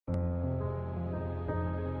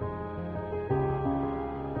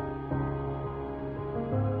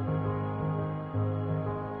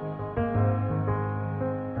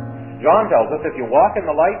John tells us if you walk in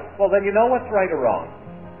the light, well, then you know what's right or wrong.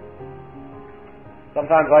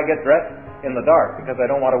 Sometimes I get dressed in the dark because I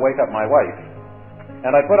don't want to wake up my wife.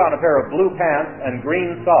 And I put on a pair of blue pants and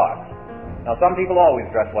green socks. Now, some people always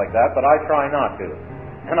dress like that, but I try not to.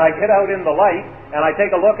 And I get out in the light, and I take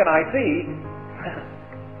a look, and I see,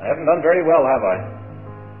 I haven't done very well, have I?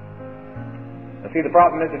 Now, see, the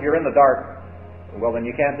problem is if you're in the dark, well, then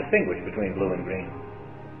you can't distinguish between blue and green.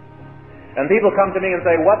 And people come to me and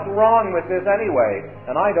say, what's wrong with this anyway?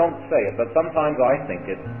 And I don't say it, but sometimes I think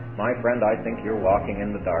it. My friend, I think you're walking in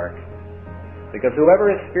the dark. Because whoever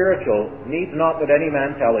is spiritual needs not that any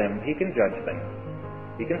man tell him. He can judge things.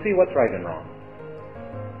 He can see what's right and wrong.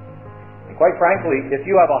 And quite frankly, if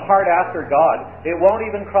you have a heart after God, it won't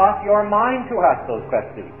even cross your mind to ask those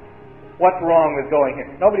questions. What's wrong with going here?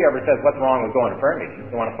 Nobody ever says, what's wrong with going to prayer meetings?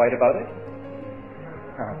 You want to fight about it?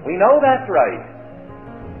 We know that's right.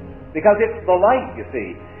 Because it's the light, you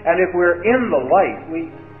see. And if we're in the light,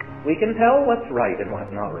 we can tell what's right and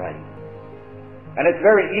what's not right. And it's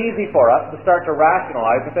very easy for us to start to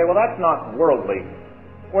rationalize and say, well, that's not worldly.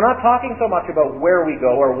 We're not talking so much about where we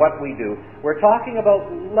go or what we do. We're talking about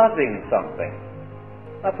loving something.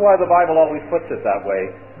 That's why the Bible always puts it that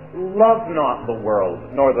way. Love not the world,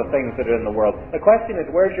 nor the things that are in the world. The question is,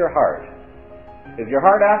 where's your heart? Is your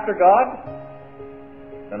heart after God?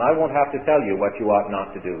 Then I won't have to tell you what you ought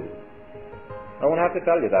not to do. I won't have to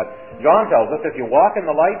tell you that. John tells us if you walk in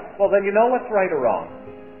the light, well, then you know what's right or wrong.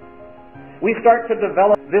 We start to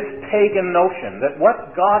develop this pagan notion that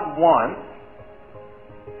what God wants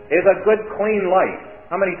is a good, clean life.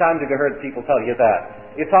 How many times have you heard people tell you that?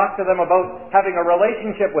 You talk to them about having a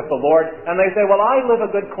relationship with the Lord, and they say, well, I live a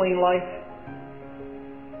good, clean life.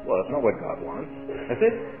 Well, that's not what God wants, is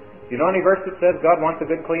it? You know any verse that says God wants a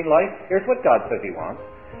good, clean life? Here's what God says He wants.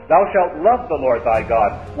 Thou shalt love the Lord thy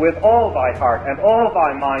God with all thy heart, and all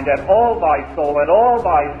thy mind, and all thy soul, and all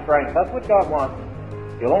thy strength. That's what God wants.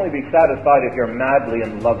 You'll only be satisfied if you're madly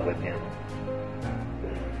in love with Him.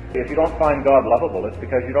 If you don't find God lovable, it's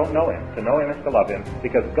because you don't know Him. To know Him is to love Him,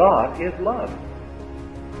 because God is love.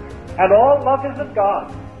 And all love is of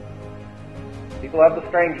God. People have the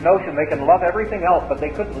strange notion they can love everything else, but they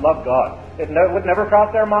couldn't love God. It would never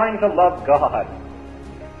cross their mind to love God.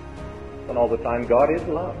 And all the time, God is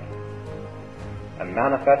love. And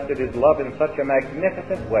manifested His love in such a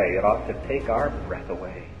magnificent way, it ought to take our breath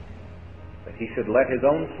away. That He should let His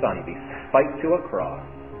own Son be spiked to a cross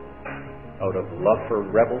out of love for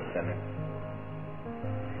rebel sinners.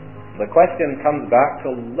 The question comes back to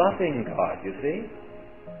loving God, you see.